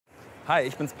Hi,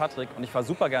 ich bin's Patrick und ich fahre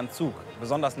super gern Zug,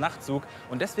 besonders Nachtzug.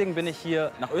 Und deswegen bin ich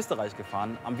hier nach Österreich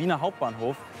gefahren, am Wiener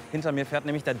Hauptbahnhof. Hinter mir fährt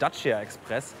nämlich der Dusche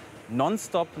Express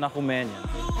nonstop nach Rumänien.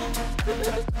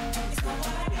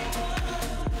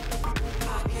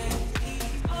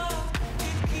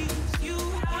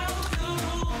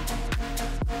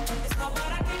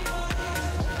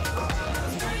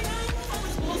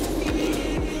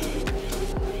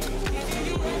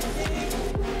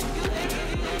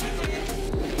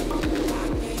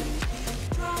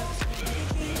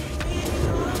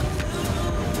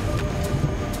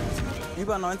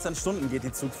 Über 19 Stunden geht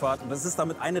die Zugfahrt und das ist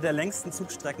damit eine der längsten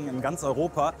Zugstrecken in ganz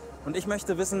Europa. Und ich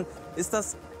möchte wissen, ist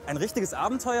das ein richtiges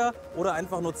Abenteuer oder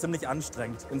einfach nur ziemlich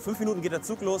anstrengend? In 5 Minuten geht der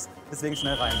Zug los, deswegen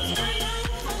schnell rein.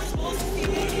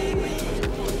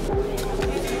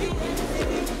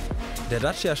 Der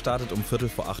Dacia startet um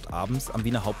 7:45 abends am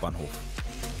Wiener Hauptbahnhof.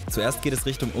 Zuerst geht es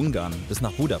Richtung Ungarn bis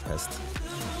nach Budapest.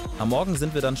 Am Morgen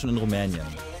sind wir dann schon in Rumänien,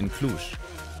 in Cluj.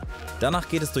 Danach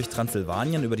geht es durch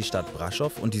Transsilvanien über die Stadt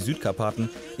Brașov und die Südkarpaten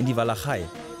in die Walachei,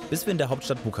 bis wir in der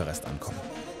Hauptstadt Bukarest ankommen.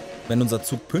 Wenn unser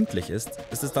Zug pünktlich ist,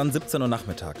 ist es dann 17 Uhr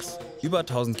nachmittags. Über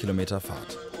 1000 Kilometer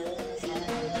Fahrt.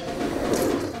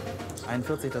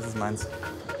 41, das ist meins.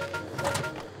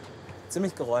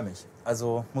 Ziemlich geräumig,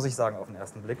 also muss ich sagen auf den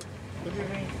ersten Blick.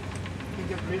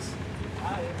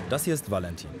 Das hier ist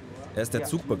Valentin. Er ist der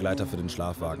Zugbegleiter für den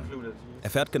Schlafwagen. Er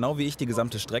fährt genau wie ich die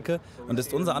gesamte Strecke und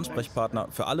ist unser Ansprechpartner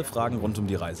für alle Fragen rund um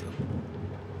die Reise.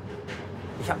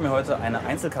 Ich habe mir heute eine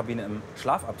Einzelkabine im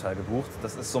Schlafabteil gebucht.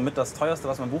 Das ist somit das teuerste,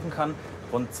 was man buchen kann.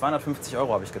 Rund 250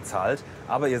 € habe ich gezahlt.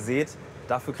 Aber ihr seht,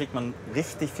 dafür kriegt man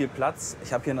richtig viel Platz.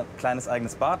 Ich habe hier ein kleines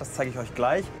eigenes Bad, das zeige ich euch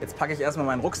gleich. Jetzt packe ich erstmal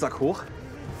meinen Rucksack hoch.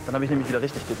 Dann habe ich nämlich wieder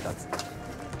richtig viel Platz.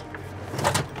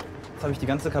 Jetzt habe ich die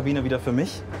ganze Kabine wieder für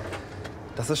mich.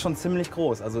 Das ist schon ziemlich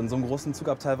groß. Also in so einem großen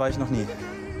Zugabteil war ich noch nie.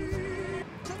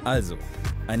 Also,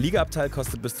 ein Liegeabteil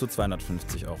kostet bis zu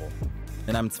 250 €.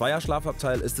 In einem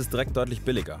Zweier-Schlafabteil ist es direkt deutlich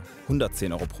billiger,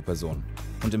 110 € pro Person.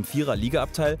 Und im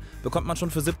Vierer-Liegeabteil bekommt man schon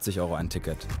für 70 € ein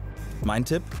Ticket. Mein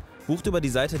Tipp, bucht über die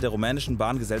Seite der rumänischen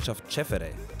Bahngesellschaft Cefere.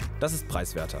 Das ist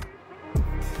preiswerter.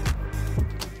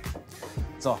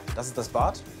 So, das ist das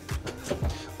Bad.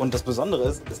 Und das Besondere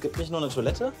ist, es gibt nicht nur eine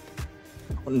Toilette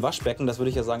und ein Waschbecken, das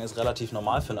würde ich ja sagen, ist relativ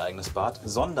normal für ein eigenes Bad,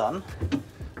 sondern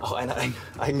auch eine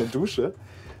eigene Dusche.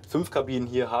 5 Kabinen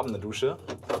hier haben eine Dusche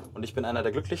und ich bin einer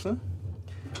der Glücklichen.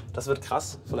 Das wird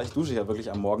krass, vielleicht dusche ich ja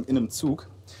wirklich am Morgen in einem Zug.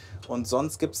 Und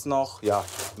sonst gibt es noch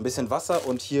ein bisschen Wasser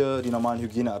und hier die normalen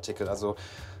Hygieneartikel, also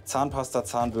Zahnpasta,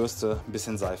 Zahnbürste, ein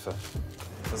bisschen Seife.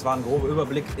 Das war ein grober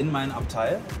Überblick in meinen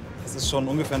Abteil. Es ist schon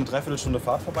ungefähr eine Dreiviertelstunde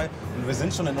Fahrt vorbei und wir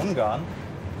sind schon in Ungarn.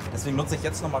 Deswegen nutze ich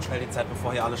jetzt noch mal schnell die Zeit,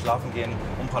 bevor hier alle schlafen gehen,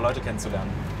 um ein paar Leute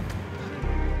kennenzulernen.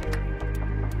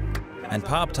 Ein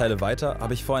paar Abteile weiter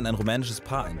habe ich vorhin ein rumänisches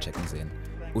Paar einchecken sehen.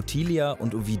 Ottilia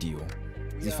und Ovidiu.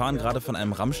 Sie fahren gerade von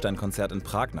einem Rammstein-Konzert in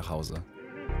Prag nach Hause.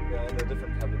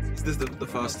 Is this the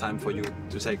first time for you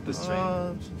to take this train?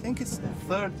 I think it's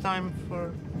the third time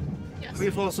for...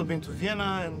 We've also been to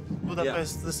Vienna and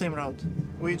Budapest, the same route.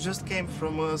 We just came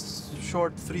from a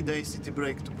short 3-day city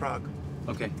break to Prague.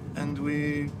 Okay. And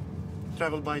we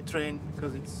travel by train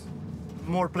because it's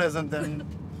more pleasant than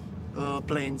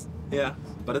planes. Yeah,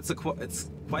 but it's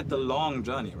quite the long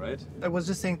journey, right? I was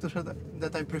just saying to her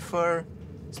that I prefer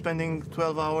spending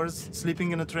 12 hours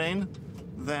sleeping in a train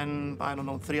than, I don't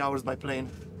know, 3 hours by plane.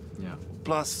 Yeah.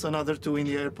 Plus another 2 in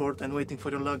the airport and waiting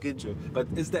for your luggage. But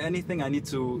is there anything I need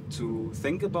to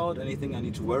think about? Anything I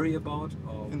need to worry about?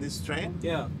 Or... In this train?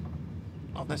 Yeah.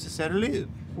 Not necessarily.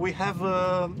 We have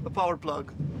a power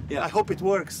plug. Yeah. I hope it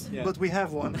works, Yeah. but we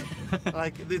have one.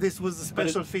 Like this was a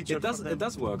special feature. It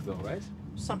does work though, right?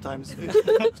 Sometimes.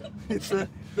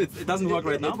 It doesn't work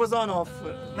right now? It was on off.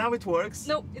 Now it works.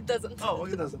 No, it doesn't. Oh,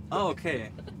 it doesn't. Oh,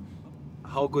 okay.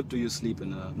 How good do you sleep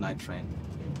in a night train?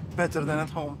 Better than at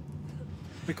home.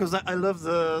 Because I love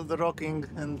the rocking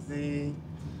and the...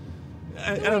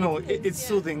 I don't know, it's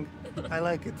soothing. I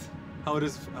like it. How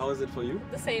is it for you?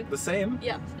 The same. The same?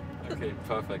 Yeah. Okay,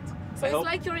 perfect. So it's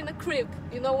like you're in a crib,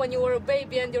 you know, when you were a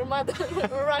baby and your mother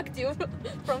rocked you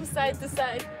from side to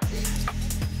side.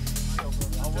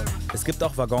 Es gibt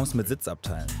auch Waggons mit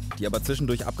Sitzabteilen, die aber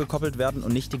zwischendurch abgekoppelt werden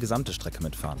und nicht die gesamte Strecke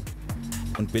mitfahren.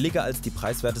 Und billiger als die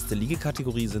preiswerteste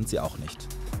Liegekategorie sind sie auch nicht.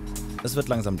 Es wird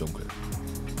langsam dunkel.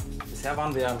 Bisher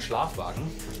waren wir ja im Schlafwagen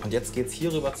und jetzt geht's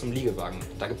hier rüber zum Liegewagen.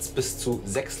 Da gibt es bis zu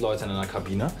 6 Leute in einer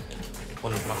Kabine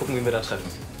und mal gucken, wen wir da treffen.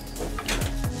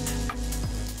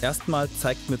 Erstmal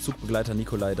zeigt mir Zugbegleiter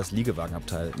Nikolai das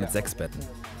Liegewagenabteil mit 6 Betten.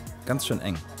 Ganz schön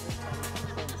eng.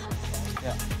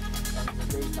 Ja.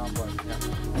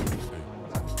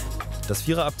 Das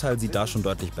Viererabteil sieht da schon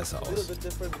deutlich besser aus.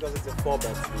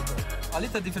 A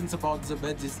little difference about the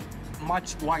bed is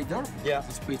much wider. Yeah.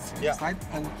 The space Yeah. inside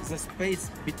and the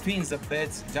space between the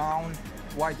beds down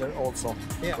wider also.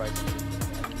 Yeah.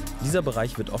 Dieser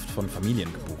Bereich wird oft von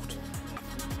Familien gebucht.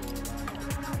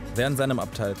 Wer in seinem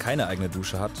Abteil keine eigene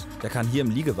Dusche hat, der kann hier im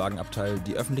Liegewagenabteil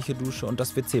die öffentliche Dusche und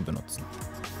das WC benutzen.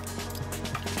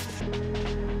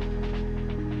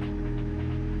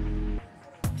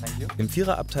 Im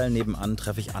Viererabteil nebenan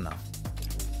treffe ich Anna.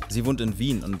 Sie wohnt in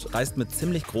Wien und reist mit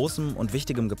ziemlich großem und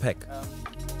wichtigem Gepäck.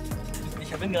 Ich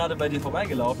bin gerade bei dir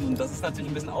vorbeigelaufen und das ist natürlich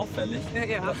ein bisschen auffällig.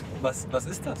 Ja, Was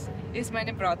ist das? ist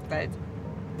meine Brautkleid.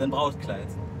 Dein Brautkleid.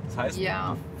 Das heißt,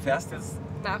 Ja. du fährst jetzt.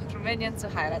 Nach Rumänien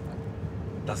zu heiraten.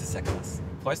 Das ist ja krass.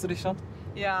 Freust du dich schon?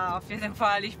 Ja, auf jeden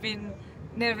Fall. Ich bin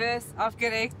nervös,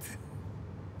 aufgeregt.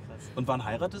 Krass. Und wann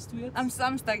heiratest du jetzt? Am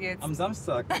Samstag jetzt. Am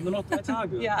Samstag. Nur noch 3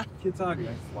 Tage. Ja. 4 Tage.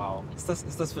 Wow. Ist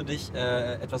das für dich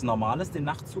etwas Normales, den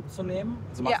Nachtzug zu nehmen?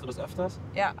 Also machst Ja. du das öfters?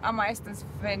 Ja, am meisten,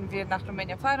 wenn wir nach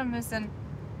Rumänien fahren müssen,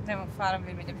 dann fahren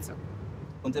wir mit dem Zug.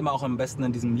 Und immer auch am besten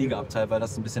in diesem Liegeabteil, weil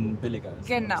das ein bisschen billiger ist.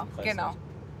 Genau, Ein bisschen genau.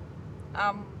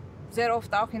 preiswert. Sehr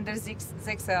oft auch in der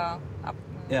Sechser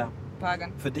Ja.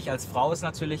 Wagen. Für dich als Frau ist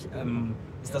natürlich,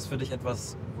 ist das für dich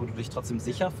etwas, wo du dich trotzdem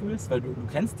sicher fühlst? Weil du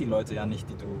kennst die Leute ja nicht,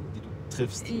 die du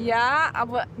triffst. Ja,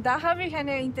 aber da habe ich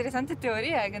eine interessante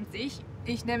Theorie eigentlich.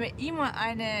 Ich nehme immer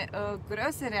eine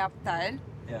größere Abteil,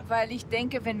 Ja. weil ich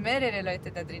denke, wenn mehrere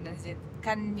Leute da drinnen sind,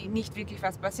 kann nicht wirklich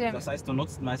was passieren. Das heißt, du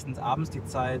nutzt meistens abends die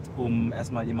Zeit, um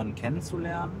erstmal jemanden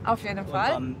kennenzulernen Auf jeden und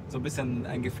Fall. dann so ein bisschen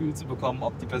ein Gefühl zu bekommen,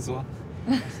 ob die Person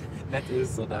nett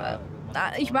ist oder...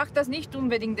 Ich mache das nicht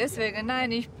unbedingt deswegen,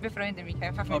 nein, ich befreunde mich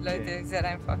einfach mit Okay. Leuten sehr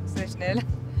einfach, sehr schnell.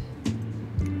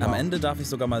 Am Ende darf ich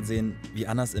sogar mal sehen, wie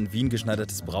Annas in Wien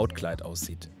geschneidertes Brautkleid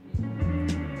aussieht.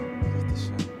 Richtig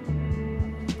schön.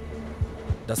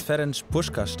 Das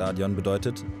Ferenc-Puskás-Stadion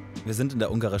bedeutet, wir sind in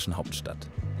der ungarischen Hauptstadt.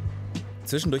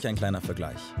 Zwischendurch ein kleiner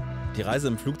Vergleich. Die Reise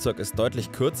im Flugzeug ist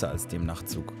deutlich kürzer als dem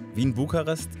Nachtzug.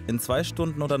 Wien-Bukarest in 2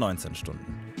 Stunden oder 19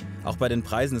 Stunden. Auch bei den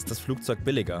Preisen ist das Flugzeug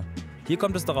billiger. Hier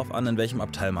kommt es darauf an, in welchem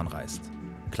Abteil man reist.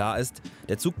 Klar ist,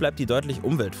 der Zug bleibt die deutlich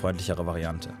umweltfreundlichere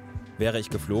Variante. Wäre ich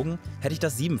geflogen, hätte ich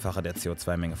das 7-fache der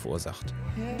CO2-Menge verursacht.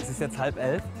 Es ist jetzt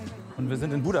 10:30 und wir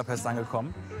sind in Budapest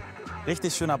angekommen.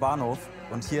 Richtig schöner Bahnhof.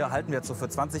 Und hier halten wir jetzt so für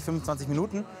 20, 25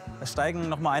 Minuten. Es steigen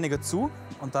noch mal einige zu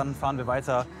und dann fahren wir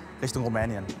weiter Richtung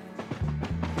Rumänien.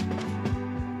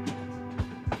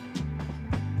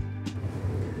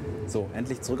 So,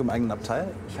 endlich zurück im eigenen Abteil.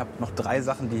 Ich habe noch 3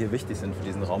 Sachen, die hier wichtig sind für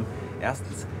diesen Raum.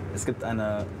 Erstens, es gibt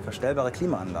eine verstellbare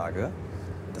Klimaanlage.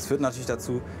 Das führt natürlich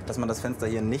dazu, dass man das Fenster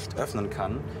hier nicht öffnen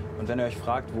kann. Und wenn ihr euch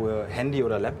fragt, wo ihr Handy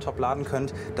oder Laptop laden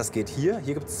könnt, das geht hier.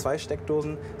 Hier gibt es 2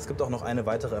 Steckdosen. Es gibt auch noch eine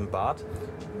weitere im Bad.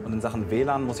 Und in Sachen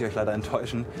WLAN muss ich euch leider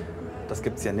enttäuschen, das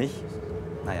gibt es hier nicht.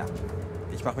 Naja,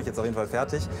 ich mache mich jetzt auf jeden Fall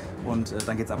fertig und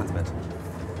dann geht's ab ins Bett.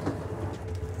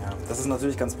 Ja, das ist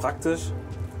natürlich ganz praktisch,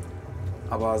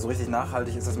 aber so richtig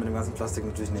nachhaltig ist das mit dem ganzen Plastik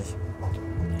natürlich nicht.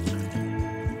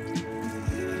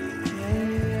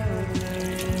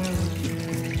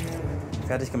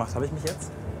 Fertig gemacht habe ich mich jetzt.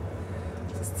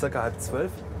 Es ist circa 11:30.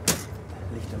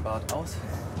 Licht im Bad aus.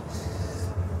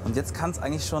 Und jetzt kann es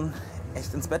eigentlich schon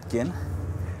echt ins Bett gehen.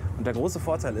 Und der große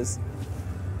Vorteil ist,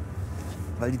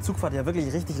 weil die Zugfahrt ja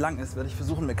wirklich richtig lang ist, werde ich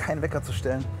versuchen, mir keinen Wecker zu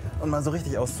stellen und mal so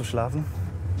richtig auszuschlafen.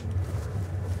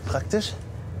 Praktisch.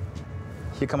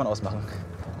 Hier kann man ausmachen.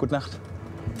 Gute Nacht.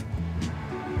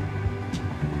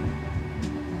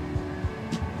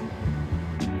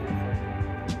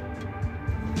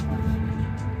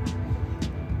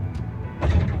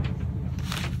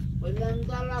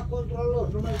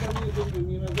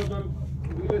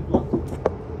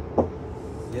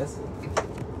 Yes.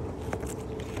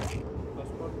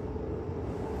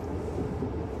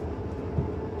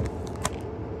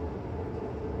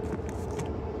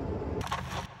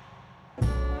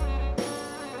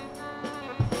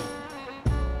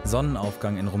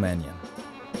 Sonnenaufgang in Rumänien.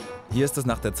 Hier ist es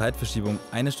nach der Zeitverschiebung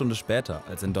 1 Stunde später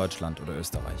als in Deutschland oder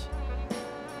Österreich.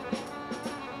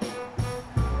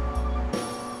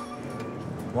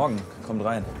 Morgen, kommt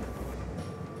rein.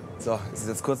 So, es ist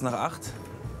jetzt kurz nach 8.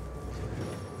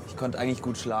 Ich konnte eigentlich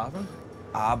gut schlafen,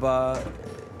 aber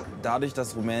dadurch,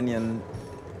 dass Rumänien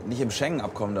nicht im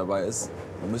Schengen-Abkommen dabei ist,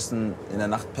 müssen in der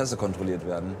Nacht Pässe kontrolliert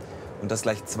werden. Und das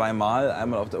gleich 2-mal,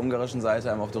 einmal auf der ungarischen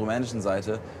Seite, einmal auf der rumänischen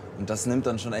Seite. Und das nimmt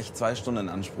dann schon echt 2 Stunden in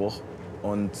Anspruch.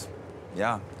 Und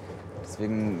ja,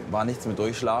 deswegen war nichts mit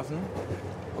Durchschlafen.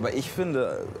 Aber ich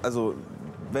finde, also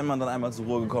wenn man dann einmal zur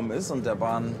Ruhe gekommen ist und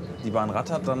die Bahn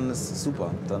rattert, dann ist es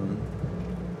super. Dann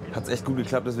Hat es echt gut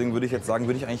geklappt, deswegen würde ich jetzt sagen,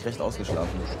 würde ich eigentlich recht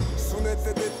ausgeschlafen.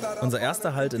 Unser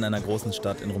erster Halt in einer großen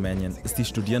Stadt in Rumänien ist die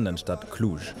Studierendenstadt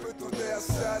Cluj.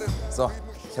 So,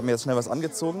 ich habe mir jetzt schnell was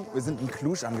angezogen. Wir sind in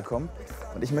Cluj angekommen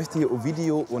und ich möchte hier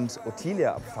Ovidio und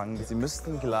Ottilia abfangen. Sie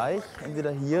müssten gleich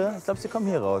entweder hier, ich glaube, sie kommen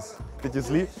hier raus. Did you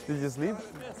sleep? Did you sleep?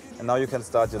 And now you can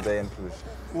start your day in Cluj.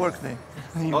 Work day.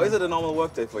 Oh, is it a normal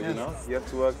work day for you now? You have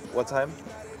to work what time?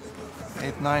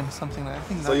 8, 9, something like that. I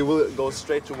think So you will go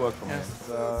straight to work from Yes.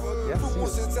 here?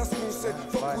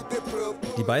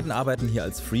 Die beiden arbeiten hier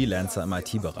als Freelancer im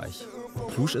IT-Bereich.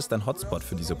 Cluj ist ein Hotspot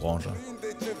für diese Branche.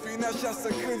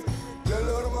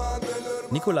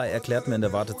 Nikolai erklärt mir in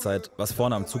der Wartezeit, was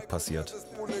vorne am Zug passiert.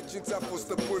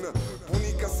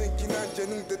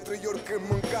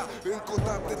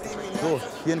 So,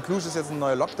 hier in Cluj ist jetzt ein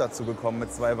neuer Lok dazu gekommen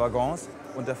mit 2 Waggons.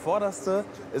 Und der vorderste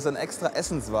ist ein extra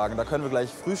Essenswagen. Da können wir gleich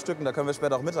frühstücken, da können wir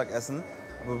später auch Mittag essen.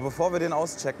 Aber bevor wir den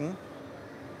auschecken,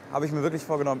 habe ich mir wirklich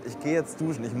vorgenommen, ich gehe jetzt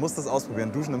duschen. Ich muss das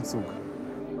ausprobieren, duschen im Zug.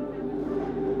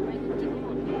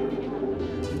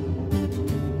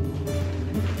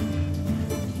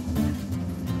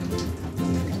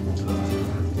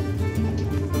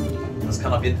 Das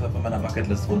kann auf jeden Fall von meiner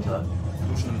Bucketlist runter.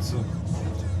 Duschen im Zug.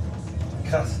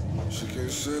 Krass.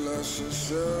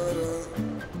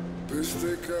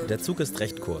 Der Zug ist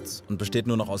recht kurz und besteht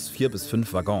nur noch aus 4 bis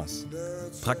 5 Waggons.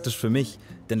 Praktisch für mich,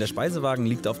 denn der Speisewagen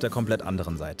liegt auf der komplett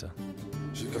anderen Seite.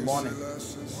 Good morning.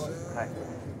 Hi.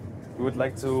 We would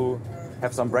like to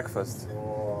have some breakfast.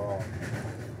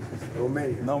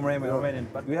 Romanian. No Romanian.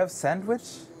 But we have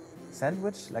sandwich?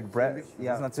 Sandwich? Like bread?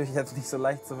 Ja. Das ist natürlich jetzt nicht so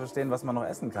leicht zu verstehen, was man noch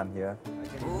essen kann hier.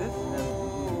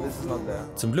 This is not there.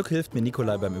 Zum Glück hilft mir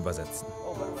Nikolai beim Übersetzen.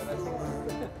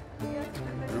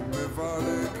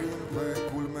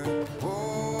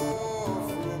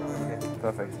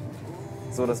 Perfekt.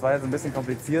 So, das war jetzt ein bisschen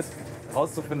kompliziert,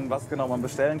 herauszufinden, was genau man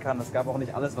bestellen kann. Es gab auch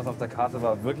nicht alles, was auf der Karte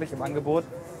war, wirklich im Angebot.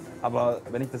 Aber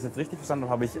wenn ich das jetzt richtig verstanden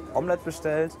habe, habe ich Omelette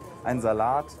bestellt, einen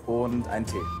Salat und einen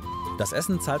Tee. Das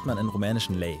Essen zahlt man in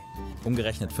rumänischen Lei,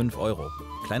 umgerechnet 5 Euro.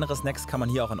 Kleinere Snacks kann man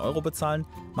hier auch in Euro bezahlen,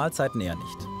 Mahlzeiten eher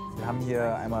nicht. Wir haben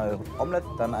hier einmal Omelette,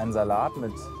 dann einen Salat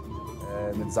mit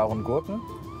sauren Gurken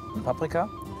und Paprika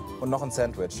und noch ein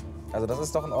Sandwich. Also das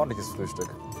ist doch ein ordentliches Frühstück.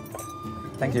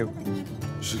 Thank you.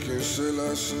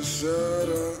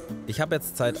 Ich habe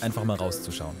jetzt Zeit, einfach mal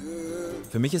rauszuschauen.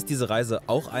 Für mich ist diese Reise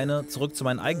auch eine zurück zu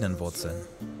meinen eigenen Wurzeln.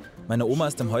 Meine Oma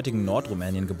ist im heutigen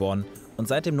Nordrumänien geboren und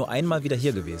seitdem nur einmal wieder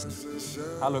hier gewesen.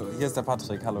 Hallo, hier ist der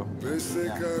Patrick, hallo.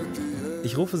 Ja.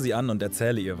 Ich rufe sie an und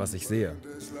erzähle ihr, was ich sehe.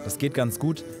 Das geht ganz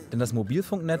gut, denn das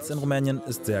Mobilfunknetz in Rumänien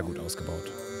ist sehr gut ausgebaut.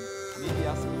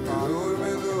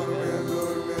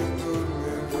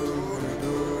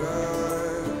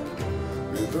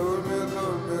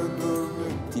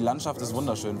 Die Landschaft ist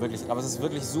wunderschön, wirklich. Aber es ist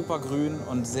wirklich super grün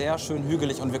und sehr schön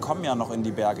hügelig. Und wir kommen ja noch in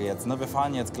die Berge jetzt. Ne? Wir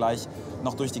fahren jetzt gleich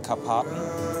noch durch die Karpaten.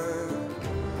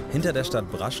 Hinter der Stadt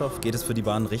Brasov geht es für die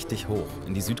Bahn richtig hoch,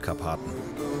 in die Südkarpaten.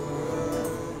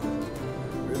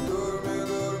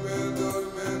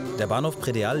 Der Bahnhof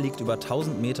Predeal liegt über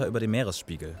 1000 Meter über dem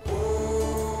Meeresspiegel.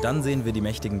 Dann sehen wir die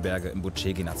mächtigen Berge im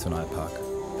Bucegi-Nationalpark.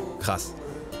 Krass.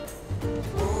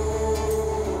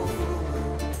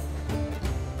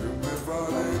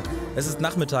 Es ist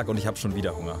Nachmittag und ich habe schon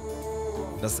wieder Hunger.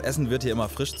 Das Essen wird hier immer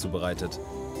frisch zubereitet.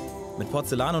 Mit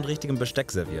Porzellan und richtigem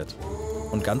Besteck serviert.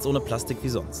 Und ganz ohne Plastik wie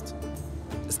sonst.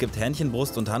 Es gibt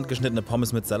Hähnchenbrust und handgeschnittene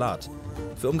Pommes mit Salat.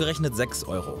 Für umgerechnet 6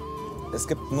 Euro. Es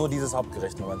gibt nur dieses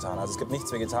Hauptgericht momentan. Also es gibt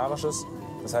nichts Vegetarisches.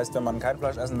 Das heißt, wenn man kein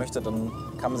Fleisch essen möchte, dann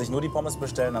kann man sich nur die Pommes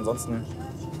bestellen. Ansonsten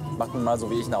macht man mal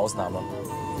so wie ich eine Ausnahme.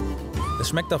 Es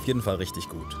schmeckt auf jeden Fall richtig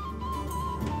gut.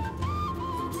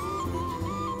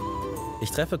 Ich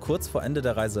treffe kurz vor Ende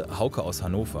der Reise Hauke aus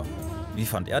Hannover. Wie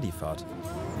fand er die Fahrt?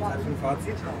 Ein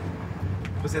Fazit.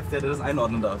 Du bist jetzt der das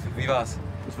einordnen darf. Wie war's?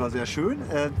 Es war sehr schön,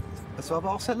 es war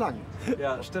aber auch sehr lang.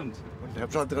 Ja, stimmt. Und ich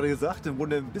habe schon gerade gesagt, im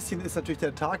Grunde ein bisschen ist natürlich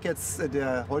der Tag jetzt,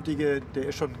 der heutige, der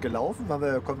ist schon gelaufen, weil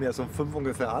wir kommen erst um 5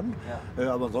 ungefähr an.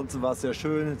 Ja. Aber ansonsten war es sehr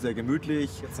schön, sehr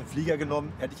gemütlich. Jetzt einen Flieger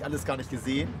genommen, hätte ich alles gar nicht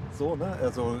gesehen. So, ne?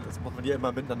 Also das muss man ja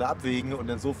immer miteinander abwägen und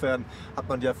insofern hat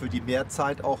man ja für die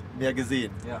Mehrzeit auch mehr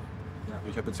gesehen. Ja.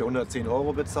 Ich habe jetzt hier 110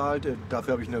 Euro bezahlt,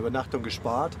 dafür habe ich eine Übernachtung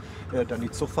gespart. Dann die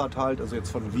Zugfahrt halt, also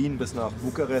jetzt von Wien bis nach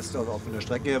Bukarest, also auch von der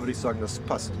Strecke her würde ich sagen, das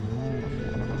passt.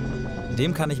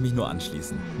 Dem kann ich mich nur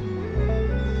anschließen.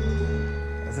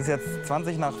 Es ist jetzt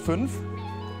 20 nach 5.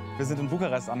 Wir sind in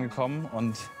Bukarest angekommen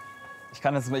und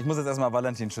ich muss jetzt erstmal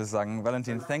Valentin Tschüss sagen.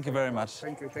 Valentin, thank you very much.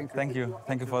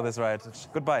 Thank you for this ride.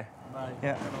 Goodbye. Bye.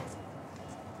 Yeah.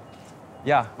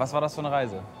 Ja, was war das für eine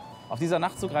Reise? Auf dieser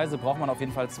Nachtzugreise braucht man auf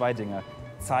jeden Fall 2 Dinge.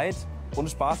 Zeit und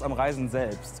Spaß am Reisen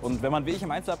selbst. Und wenn man wie ich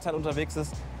im Einzelabteil unterwegs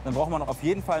ist, dann braucht man auch auf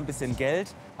jeden Fall ein bisschen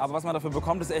Geld. Aber was man dafür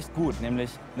bekommt, ist echt gut. Nämlich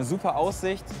eine super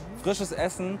Aussicht, frisches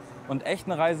Essen und echt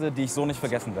eine Reise, die ich so nicht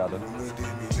vergessen werde.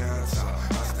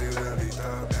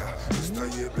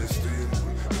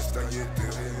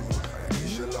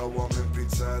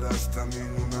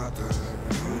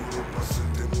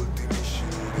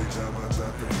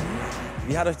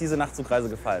 Wie hat euch diese Nachtzugreise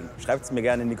gefallen? Schreibt es mir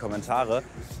gerne in die Kommentare.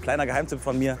 Kleiner Geheimtipp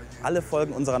von mir, alle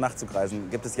Folgen unserer Nachtzugreisen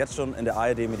gibt es jetzt schon in der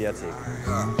ARD Mediathek.